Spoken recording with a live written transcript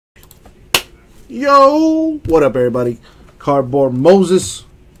Yo, what up, everybody? Cardboard Moses,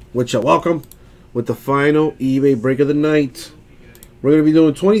 which I welcome with the final eBay break of the night. We're going to be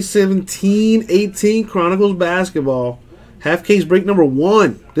doing 2017-18 Chronicles basketball. Half case break number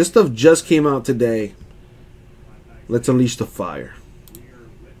 1. This stuff just came out today. Let's unleash the fire.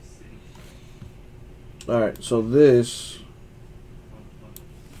 Alright, so this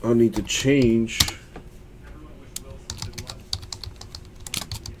I'll need to change.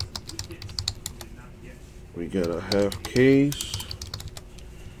 We got a half case.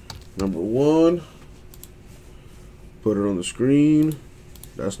 Number 1. Put it on the screen.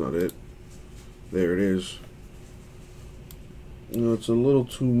 That's not it. There it is. You know, it's a little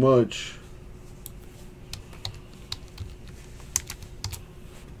too much.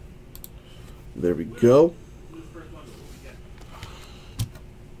 There we go.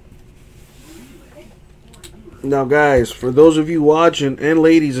 Now, guys, for those of you watching, and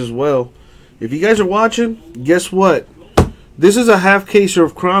ladies as well, if you guys are watching, guess what? This is a half case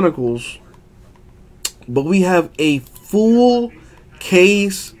of Chronicles, but we have a full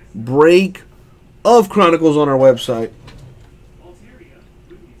case break of Chronicles on our website.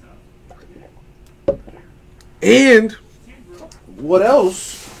 And what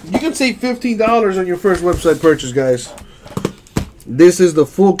else? You can save $15 on your first website purchase, guys. This is the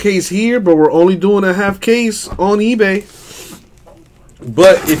full case here, but we're only doing a half case on eBay.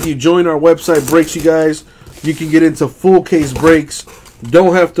 But if you join our website breaks, you guys, you can get into full case breaks.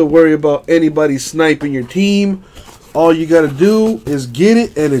 Don't have to worry about anybody sniping your team. All you got to do is get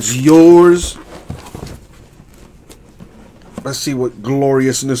it, and it's yours. Let's see what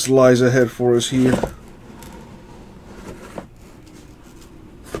gloriousness lies ahead for us here.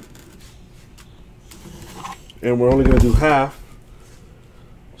 And we're only going to do half.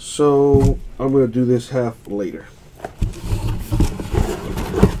 So I'm going to do this half later.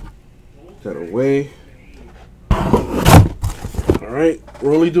 That away. Alright,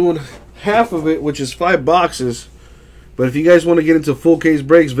 we're only doing half of it, which is 5 boxes. But if you guys want to get into full case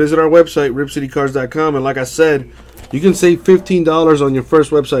breaks, visit our website, ripcitycards.com. And like I said, you can save $15 on your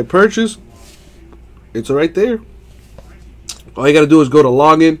first website purchase. It's right there. All you got to do is go to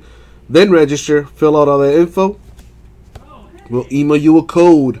login, then register, fill out all that info. We'll email you a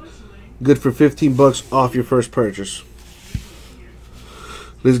code good for $15 off your first purchase.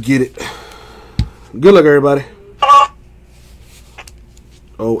 Let's get it. Good luck, everybody.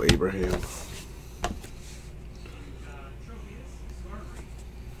 Oh, Abraham.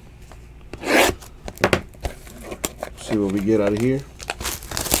 See what we get out of here.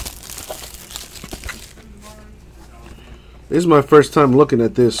 This is my first time looking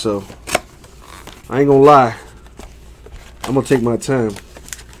at this, so I ain't gonna lie. I'm gonna take my time.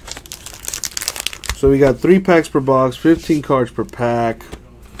 So we got 3 packs per box, 15 cards per pack.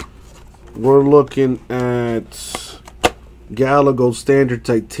 We're looking at Gala Gold Standard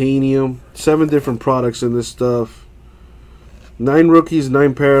Titanium. 7 different products in this stuff. 9 rookies,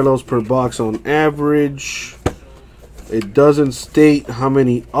 9 parallels per box on average. It doesn't state how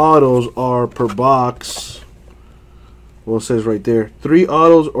many autos are per box. Well, it says right there, 3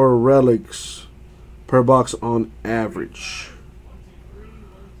 autos or relics per box on average.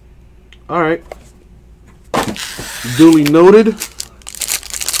 Alright. Duly noted.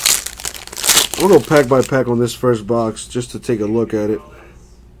 We'll go pack by pack on this first box just to take a look at it.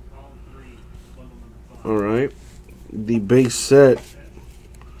 Alright. The base set,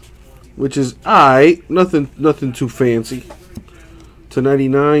 which is nothing too fancy.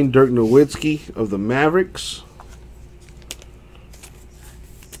 /99 Dirk Nowitzki of the Mavericks.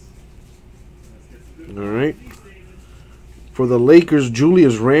 Alright. For the Lakers,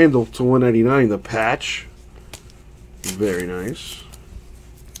 Julius Randle /199, the patch. Very nice.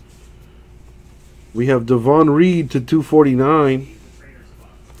 We have Devon Reed /249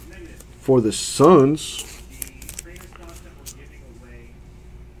 for the Suns.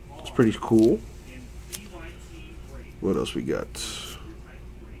 It's pretty cool. What else we got?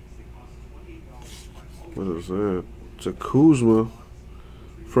 What is that? It's a Kuzma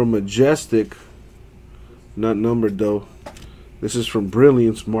from Majestic. Not numbered though. This is from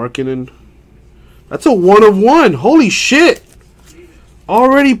Brilliance Marketing. That's a 1 of 1. Holy shit!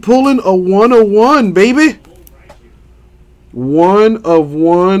 Already pulling a 1 of 1, baby. 1 of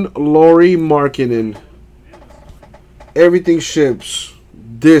 1 Laurie Marketing. Everything ships.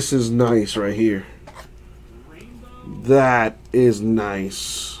 This is nice right here. That is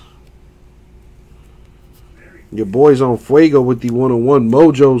nice. Your boy's on Fuego with the 1 of 1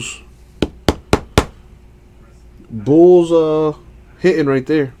 mojos. Bulls hitting right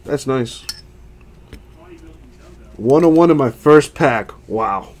there. That's nice. 101 in my first pack.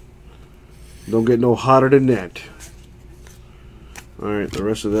 Wow. Don't get no hotter than that. Alright, the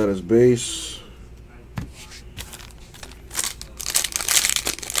rest of that is base.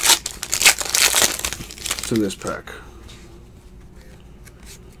 What's in this pack?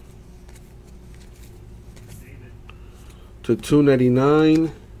 To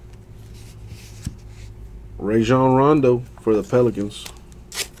 299, Rajon Rondo for the Pelicans.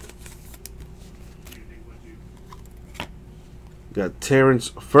 Got Terrence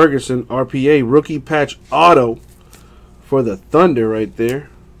Ferguson, RPA, rookie patch auto for the Thunder right there.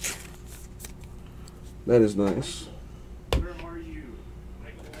 That is nice.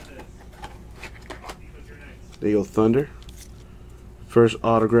 There you go, Thunder. First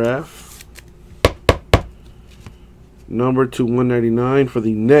autograph. Number to 199 for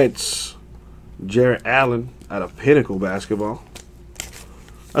the Nets, Jarrett Allen out of Pinnacle Basketball.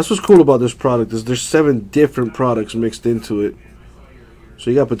 That's what's cool about this product is there's 7 different products mixed into it. So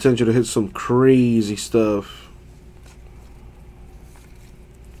you got potential to hit some crazy stuff.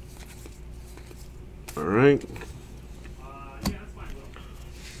 Alright.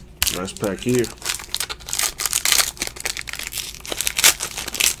 Last pack here.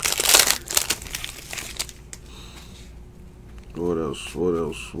 What else? What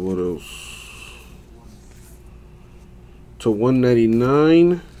else? What else? To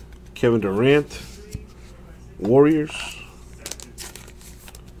 199, Kevin Durant, Warriors.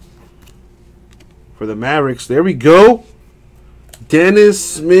 For the Mavericks, there we go.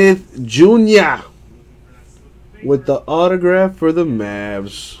 Dennis Smith Jr. with the autograph for the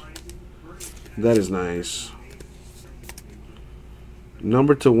Mavs. That is nice.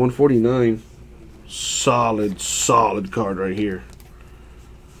 Number to 149. Solid card right here.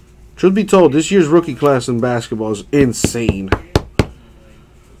 Truth be told, this year's rookie class in basketball is insane.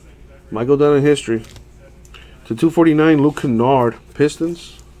 Might go down in history. To 249, Luke Kennard,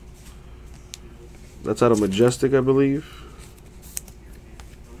 Pistons. That's out of Majestic, I believe.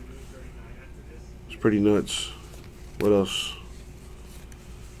 It's pretty nuts. What else?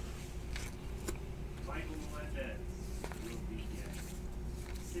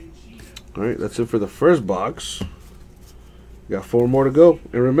 Alright, that's it for the first box. Got 4 more to go.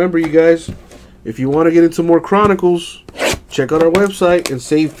 And remember, you guys, if you want to get into more Chronicles, check out our website and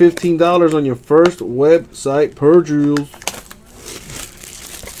save $15 on your first website purchase.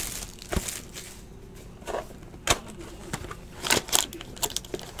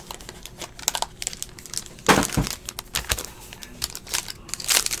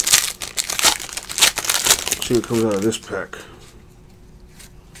 Let's see what comes out of this pack.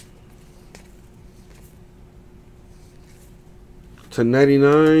 To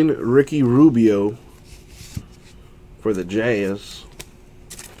 99, Ricky Rubio for the Jazz.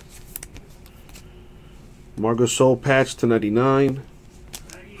 Marc Gasol patch to 99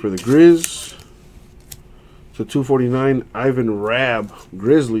 for the Grizz. To 249, Ivan Rabb,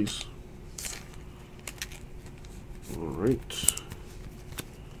 Grizzlies. Alright.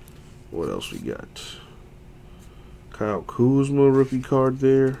 What else we got? Kyle Kuzma rookie card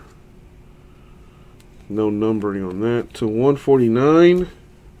there. No numbering on that. To 149.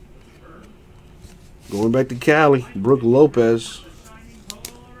 Going back to Cali. Brook Lopez.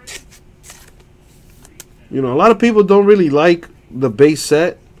 You know, a lot of people don't really like the base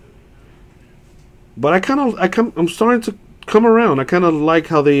set. But I'm starting to come around. I kind of like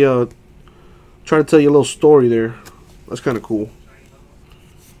how they try to tell you a little story there. That's kind of cool.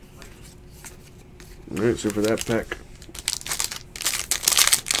 Alright, so for that pack.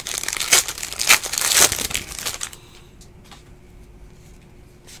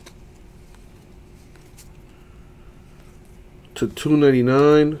 To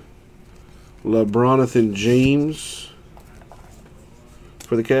 299, LeBronathan James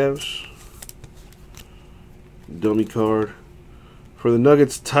for the Cavs. Dummy card. For the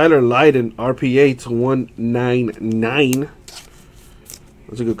Nuggets, Tyler Lydon, RPA to 199.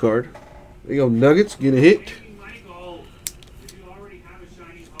 That's a good card. There you go, Nuggets, get a hit.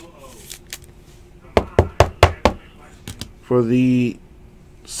 For the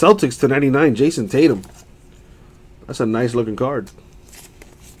Celtics to 99, Jason Tatum. That's a nice looking card.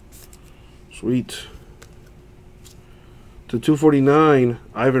 Sweet. To 249,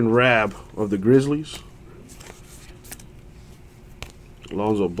 Ivan Rabb of the Grizzlies.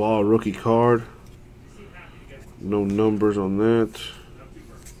 Lonzo Ball rookie card. No numbers on that.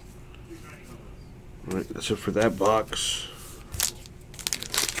 Alright, that's it for that box.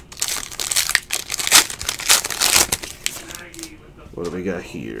 What do we got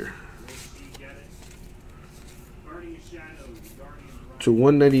here? To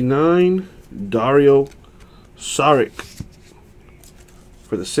 199, Dario Saric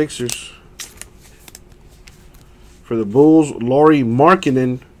for the Sixers. For the Bulls, Lauri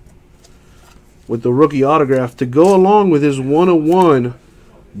Markkanen with the rookie autograph to go along with his 101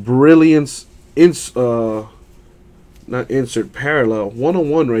 Brilliance not insert parallel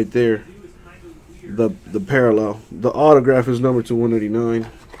 101 right there. The parallel. The autograph is number to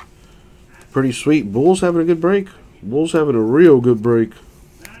 189. Pretty sweet. Bulls having a good break. Bulls having a real good break.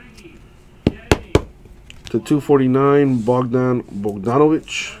 To 249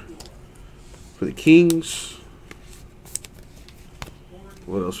 Bogdanovic for the Kings.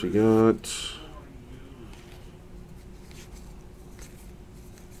 What else we got?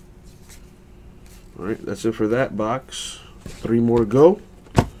 Alright, that's it for that box. 3 more to go.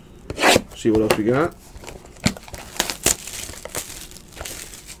 See what else we got.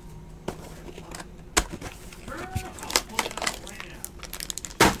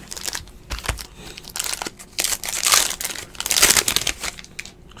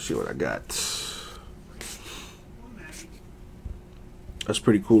 See what I got. That's a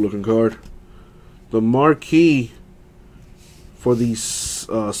pretty cool looking card. The marquee for the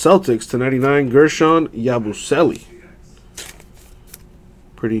Celtics to 99, Gershon Yabusele.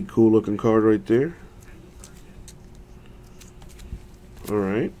 Pretty cool looking card right there.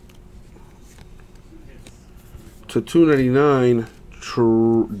 Alright. To 299,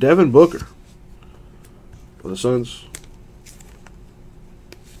 Devin Booker for the Suns.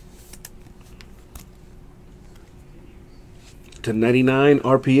 To 99,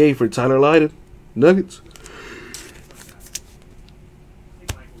 RPA for Tyler Lydon, Nuggets.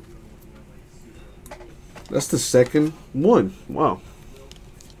 That's the second one. Wow.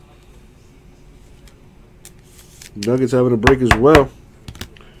 Nuggets having a break as well.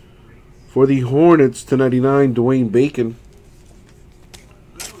 For the Hornets to 99, Dwayne Bacon.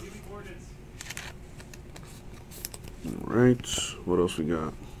 Alright, what else we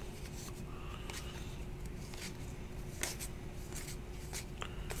got?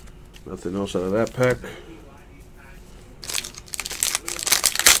 Nothing else out of that pack.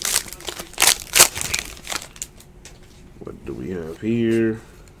 What do we have here?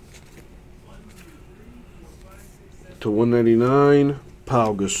 To 199,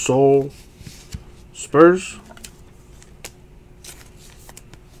 Pau Gasol, Spurs.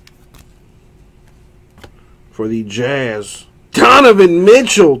 For the Jazz, Donovan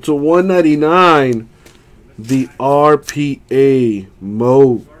Mitchell to 199, the RPA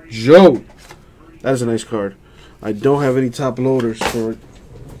Mojo. That is a nice card. I don't have any top loaders for it,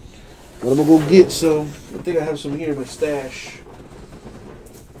 but I'm going to go get some. I think I have some here in my stash.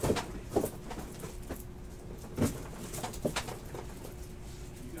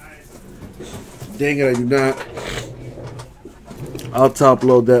 Dang it, I do not. I'll top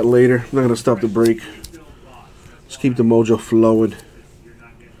load that later. I'm not going to stop the break. Let's keep the mojo flowing.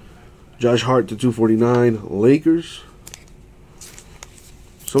 Josh Hart to 249, Lakers.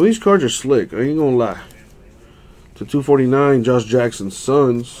 Some of these cards are slick. I ain't going to lie. To 249, Josh Jackson,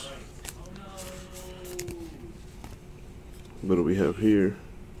 Suns. What do we have here?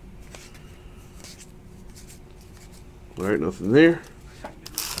 Alright, nothing there.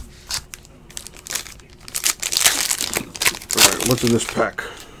 Alright, what's in this pack?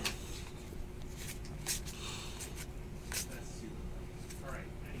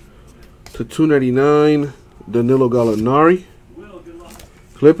 To 299, Danilo Gallinari,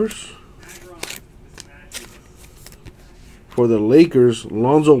 Clippers. For the Lakers,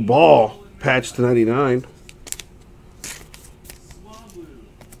 Lonzo Ball, patch to 99.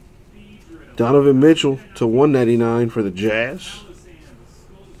 Donovan Mitchell to 199 for the Jazz.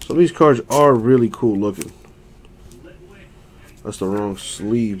 Some of these cards are really cool looking. That's the wrong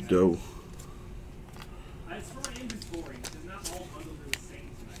sleeve, though.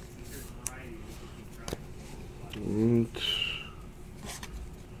 And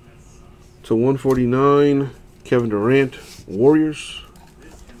to 149, Kevin Durant, Warriors.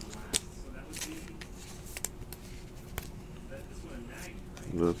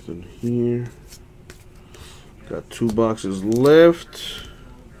 Nothing here. Got 2 boxes left.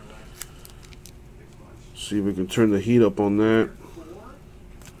 See if we can turn the heat up on that.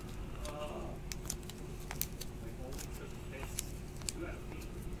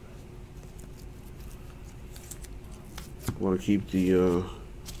 Want to keep the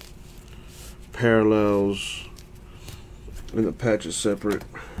parallels and the patches separate.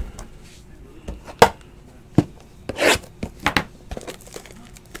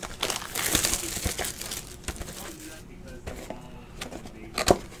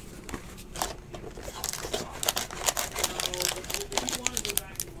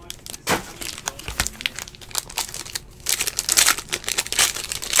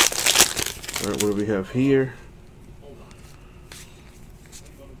 All right, what do we have here?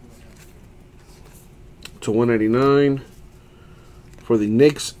 to 199 for the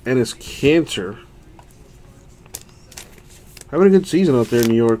Knicks, and his Cancer. Having a good season out there in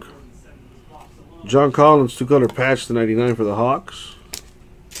New York. John Collins, 2-color patch to 99 for the Hawks.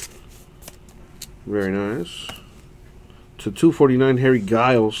 Very nice. To 249, Harry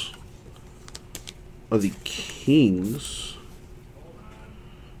Giles of the Kings.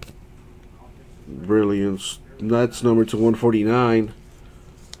 Brilliance. That's number to 149.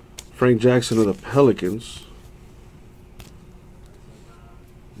 Frank Jackson of the Pelicans.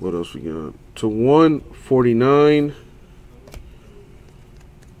 What else we got? To 149.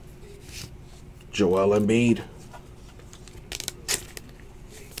 Joel Embiid.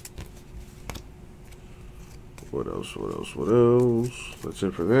 What else? What else? What else? That's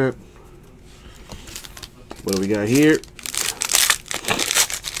it for that. What do we got here?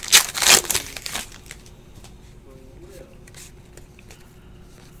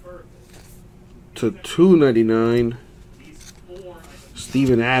 To 299,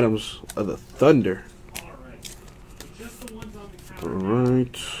 Steven Adams of the Thunder. All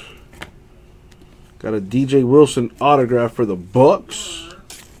right. Got a DJ Wilson autograph for the Bucks.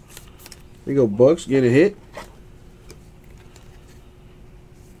 There you go, Bucks. Get a hit.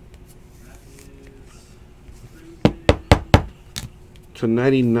 To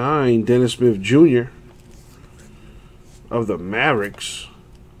 99, Dennis Smith Jr. of the Mavericks.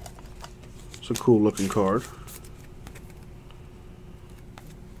 It's a cool looking card.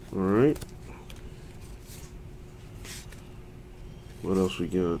 All right. What else we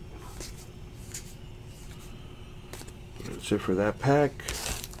got? That's it for that pack.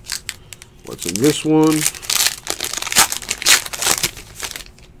 What's in this one?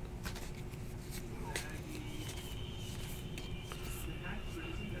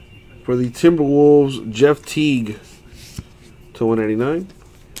 For the Timberwolves, Jeff Teague to 199.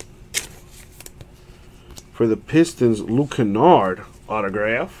 For the Pistons, Luke Kennard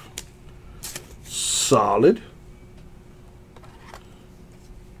autograph. Solid.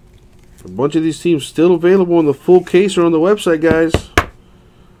 A bunch of these teams still available in the full case or on the website, guys.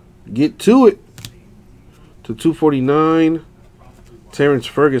 Get to it. To 249, Terrence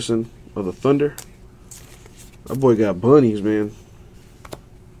Ferguson of the Thunder. That boy got bunnies, man.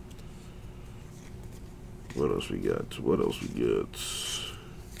 What else we got? What else we got?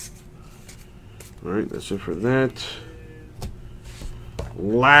 All right, that's it for that.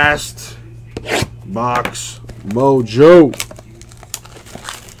 Last box mojo.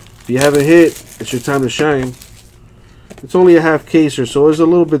 If you haven't hit, it's your time to shine. It's only a half caser, so it's a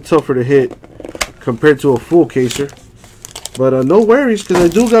little bit tougher to hit compared to a full caser. But no worries, because I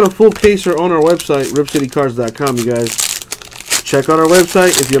do got a full caser on our website, ripcitycards.com, you guys. Check out our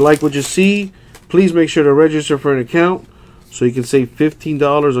website. If you like what you see, please make sure to register for an account so you can save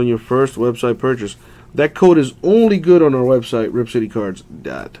 $15 on your first website purchase. That code is only good on our website,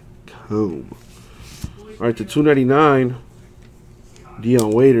 ripcitycards.com. All right, to 299,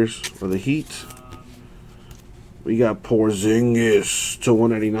 Dion Waiters for the Heat. We got Porzingis to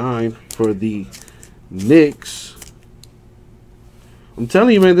 199 for the Knicks. I'm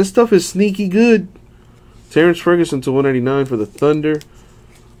telling you, man, this stuff is sneaky good. Terrence Ferguson to 199 for the Thunder.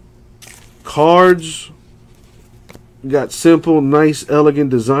 Cards got simple, nice,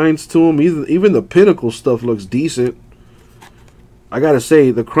 elegant designs to them. Even the Pinnacle stuff looks decent. I gotta say,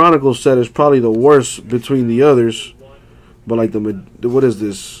 the Chronicles set is probably the worst between the others. But like what is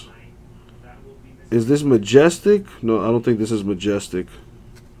this? Is this Majestic? No, I don't think this is Majestic.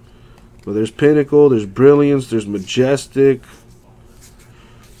 But there's Pinnacle, there's Brilliance, there's Majestic,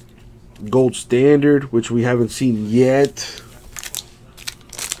 Gold Standard, which we haven't seen yet.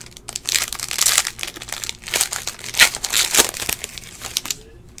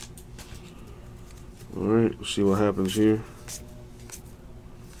 Alright, let's see what happens here.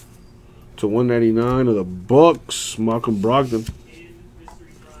 To 199 of the Bucks, Malcolm Brogdon.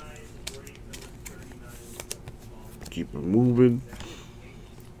 Keep it moving.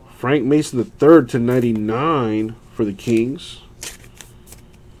 Frank Mason III to 99 for the Kings.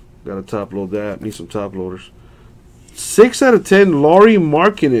 Got to top load that. Need some top loaders. 6 out of 10, Lauri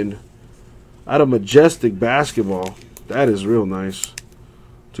Markkanen out of Majestic Basketball. That is real nice.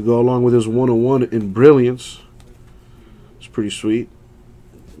 To go along with his 101 in Brilliance. It's pretty sweet.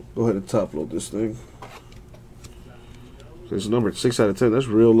 Go ahead and top load this thing. It's numbered 6 out of 10. That's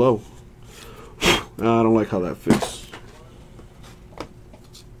real low. I don't like how that fits.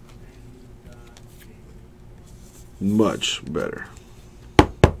 Much better.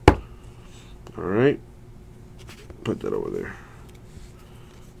 Alright. Put that over there.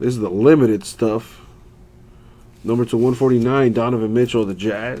 This is the limited stuff. Number to 149, Donovan Mitchell of the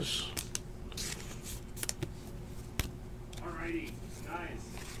Jazz.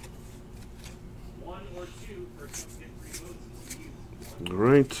 All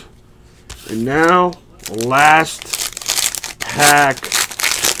right. And now, last pack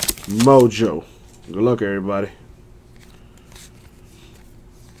mojo. Good luck, everybody.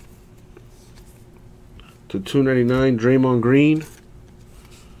 To 299, Draymond Green,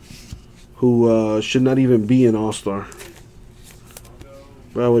 who should not even be an All-Star.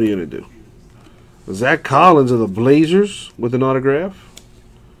 Well, what are you going to do? Zach Collins of the Blazers with an autograph.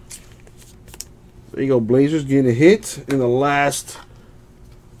 There you go, Blazers getting a hit in the last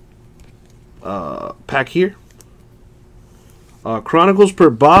pack here. Chronicles per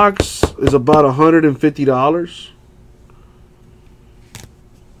box is about $150.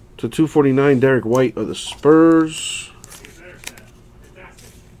 To 249, Derek White of the Spurs.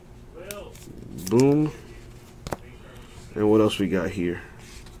 Boom. And what else we got here?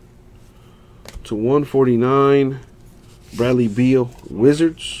 To 149, Bradley Beal,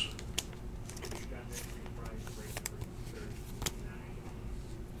 Wizards.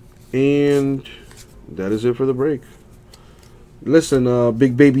 And that is it for the break. Listen,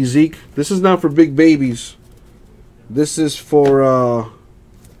 Big Baby Zeke, this is not for big babies. This is for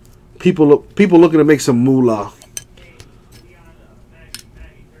people looking to make some moolah.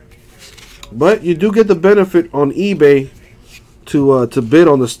 But you do get the benefit on eBay to bid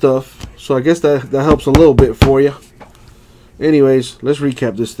on the stuff. So I guess that helps a little bit for you. Anyways, let's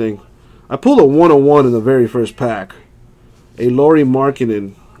recap this thing. I pulled a 101 in the very first pack. A Lauri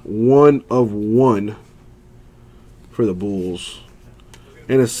Markkanen 1 of 1 for the Bulls.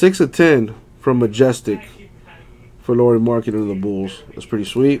 And a 6 of 10 from Majestic for Lauri Markkanen of the Bulls. That's pretty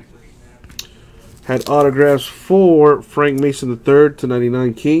sweet. Had autographs for Frank Mason III to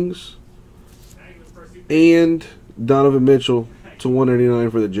 99 Kings. And Donovan Mitchell to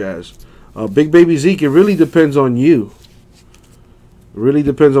 199 for the Jazz. Big Baby Zeke, it really depends on you. It really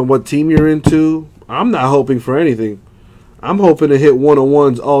depends on what team you're into. I'm not hoping for anything. I'm hoping to hit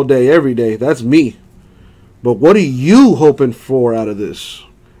 101s all day, every day. That's me. But what are you hoping for out of this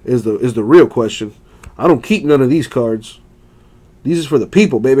is the real question. I don't keep none of these cards. These is for the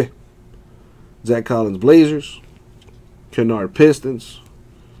people, baby. Zach Collins, Blazers. Kennard, Pistons.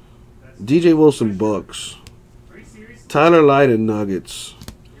 DJ Wilson, Bucks. Tyler Lydon, Nuggets.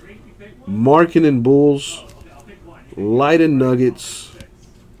 Markkanen, Bulls. Lydon, Nuggets.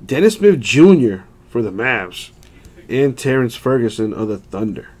 Dennis Smith Jr. for the Mavs. And Terrence Ferguson of the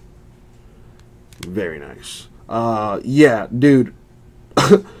Thunder. Very nice. Yeah, dude.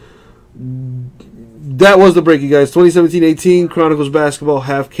 That was the break, you guys. 2017-18 Chronicles Basketball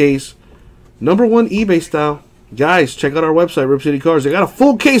half case. #1 eBay style. Guys, check out our website, Rip City Cards. They got a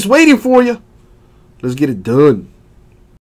full case waiting for you. Let's get it done.